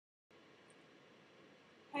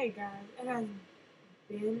Hey guys, it has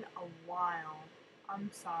been a while. I'm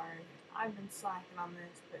sorry. I've been slacking on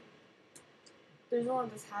this, but there's a lot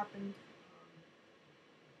that's happened.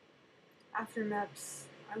 After MEPS,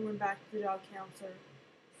 I went back to the job counselor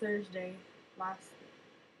Thursday, last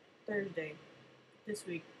Thursday, this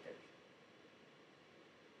week,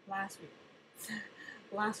 last week,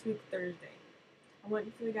 last week Thursday. I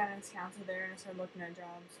went to the guidance counselor there and I started looking at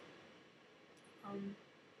jobs.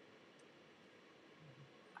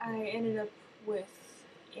 I ended up with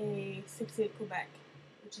a 68 Quebec,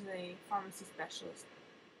 which is a pharmacy specialist,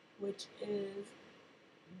 which is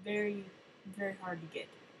very, very hard to get.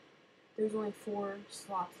 There's only 4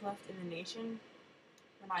 slots left in the nation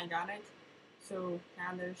when I got it, so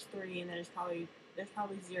now there's 3, and there's probably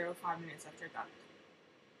 0 5 minutes after I got it.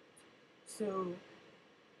 So,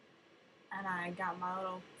 and I got my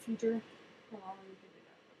little future. Hold on, let me get it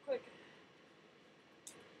out real quick.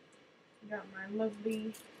 I got my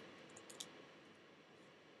lovely,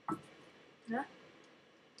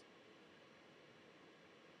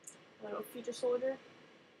 little future soldier.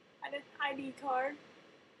 I did ID card,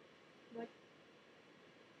 like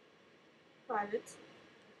private.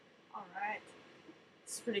 Alright.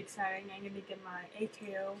 It's pretty exciting. I'm gonna get my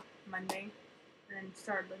AKO Monday and then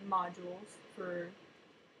start the modules for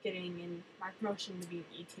getting in my promotion to be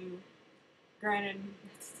E2. Granted,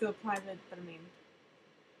 it's still private, but I mean,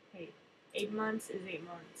 hey, 8 months is 8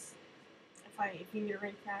 months. If you can get a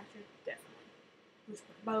rank faster, definitely. Which,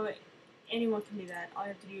 by the way, anyone can do that. All you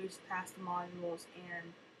have to do is pass the modules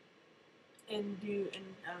and be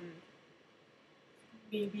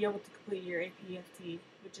able to complete your APFT,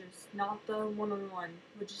 which is not the 1-on-1,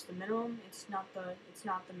 which is the minimum. It's not the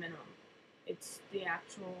minimum. It's the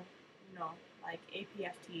actual, like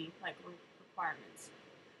APFT requirements,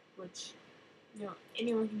 which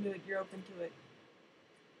anyone can do it. You're open to it.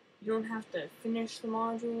 You don't have to finish the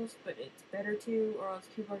modules, but it's better to, or else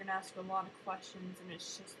people are gonna ask you a lot of questions, and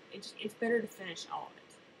it's better to finish all of it.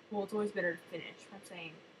 Well, it's always better to finish. I'm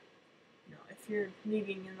saying, if you're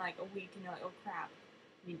leaving in like a week and you're like, oh crap,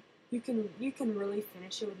 I mean, you can really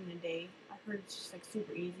finish it within a day. I heard it's just like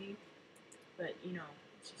super easy, but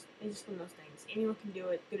it's just one of those things. Anyone can do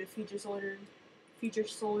it. Go to Future Soldiers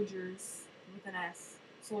with an S,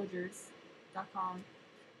 soldiers.com.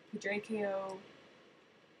 Put your AKO.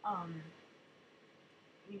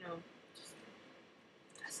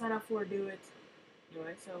 Just sign up for it, do it.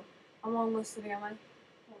 Anyway, so I'm on list today. Hold on.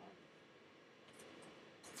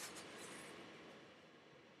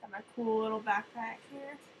 Got my cool little backpack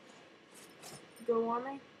here. Go on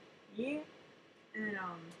me. Yeah. And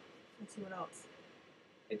let's see what else.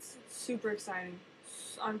 It's super exciting.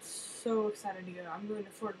 I'm so excited to go. I'm going to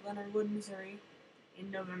Fort Leonard Wood, Missouri in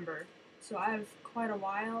November. So I have quite a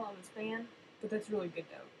while of a span, but that's really good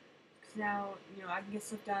though. Because now, I can get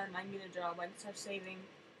stuff done, I can get a job, I can start saving.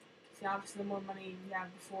 See, obviously the more money you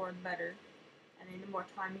have before, the better. And then the more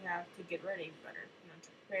time you have to get ready, the better. To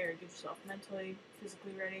prepare, get yourself mentally,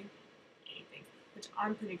 physically ready, anything. Which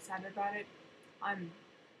I'm pretty excited about it. I'm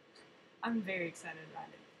very excited about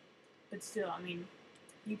it. But still, I mean,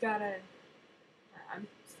 you gotta,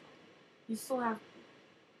 you still have,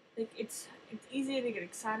 like, it's easy to get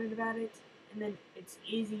excited about it, and then it's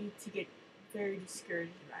easy to get very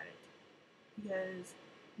discouraged about it. Because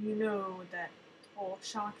that whole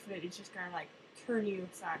shock of it is just gonna, like, turn you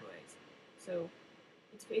sideways. So,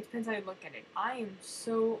 it depends how you look at it. I am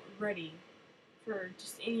so ready for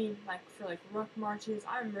just any, for ruck marches.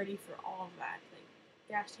 I'm ready for all of that. Like,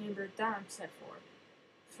 gas chamber, that I'm set for.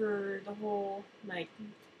 For the whole,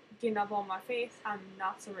 getting up on my face, I'm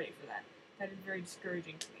not so ready for that. That is very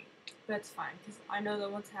discouraging to me. But that's fine, because I know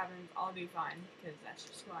that once it happens, I'll be fine, because that's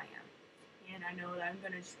just who I am. And I know that I'm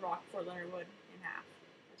going to just rock Fort Leonard Wood in half.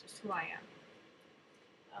 That's just who I am.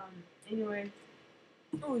 Anyway,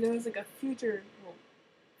 there was a future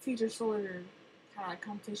soldier kind of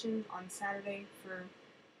competition on Saturday for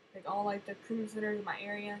all the recruitment centers in my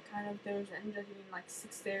area. Kind of, there ended up being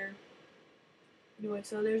 6 there. Anyway,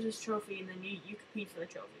 so there's this trophy, and then you compete for the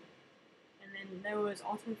trophy. And then there was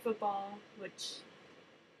ultimate football, which,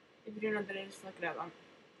 if you don't know what that is, look it up.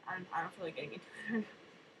 I don't feel like getting into it.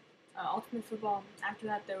 Ultimate football. After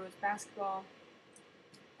that, there was basketball,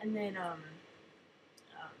 and then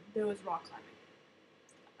there was rock climbing.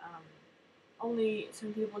 Only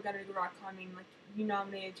some people got to do rock climbing. You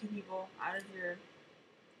nominated 2 people out of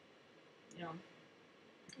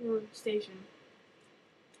your station,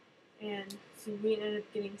 and so we ended up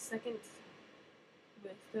getting second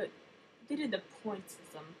with they did the point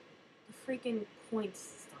system, the freaking point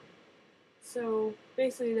system. So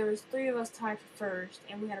basically, there was 3 of us tied for first,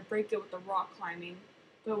 and we had to break it with the rock climbing.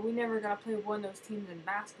 but we never got to play one of those teams in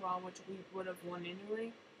basketball, which we would have won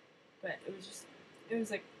anyway. But it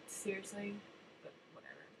was like, seriously, but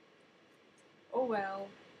whatever. Oh well,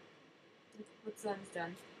 what's done is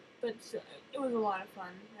done. But it was a lot of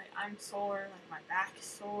fun. Like, I'm sore, like my back is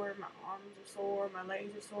sore, my arms are sore, my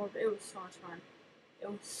legs are sore, but it was so much fun. It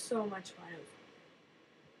was so much fun.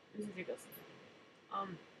 It was ridiculous.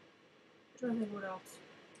 I'm trying to think what else.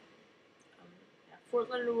 Yeah, Fort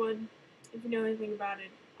Leonard Wood. If you know anything about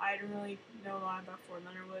it, I don't really know a lot about Fort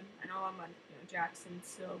Leonard Wood. I know a lot about Jackson,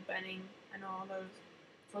 Sill, Benning. I know all those.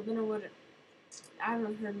 Fort Leonard Wood, I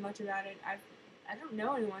haven't heard much about it. I don't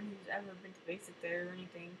know anyone who's ever been to basic there or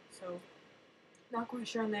anything, so not quite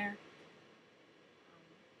sure on there.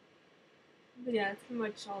 But yeah, that's pretty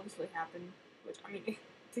much all this really happened. Which, I mean,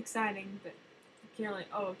 it's exciting, but you can't really,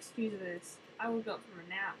 oh, excuse this. I woke up from a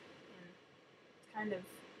nap, and it's kind of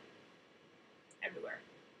everywhere.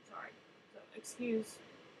 Sorry. So, excuse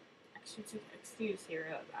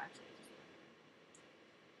here, actually.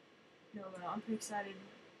 No, but I'm pretty excited.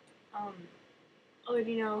 Um, I'll let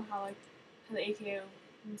you know how the AKO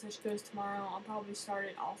and such goes tomorrow. I'll probably start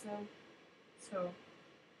it also. So,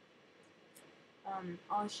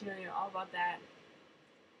 I'll let you know all about that.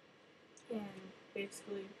 And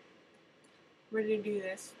basically, ready to do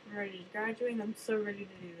this. I'm ready to graduate, and I'm so ready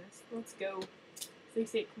to do this. Let's go.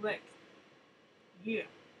 6-8 Quebec. Yeah.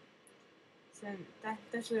 So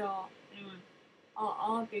that's really all. Anyway,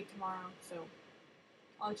 I'll update tomorrow, so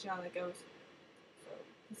I'll let you know how that goes. So,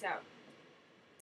 peace out.